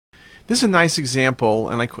This is a nice example,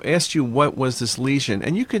 and I asked you what was this lesion,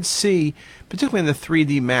 and you could see, particularly in the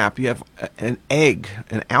 3D map, you have an egg,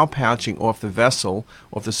 an outpouching off the vessel,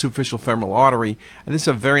 off the superficial femoral artery, and this is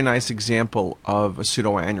a very nice example of a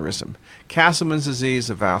pseudoaneurysm. Castleman's disease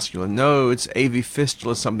of vascular nodes, AV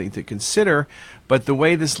fistula is something to consider, but the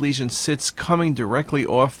way this lesion sits coming directly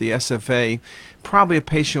off the SFA, probably a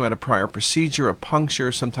patient who had a prior procedure, a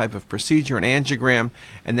puncture, some type of procedure, an angiogram,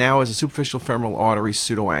 and now is a superficial femoral artery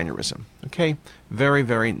pseudoaneurysm. Okay, very,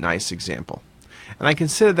 very nice example. And I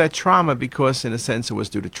consider that trauma because, in a sense, it was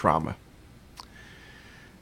due to trauma.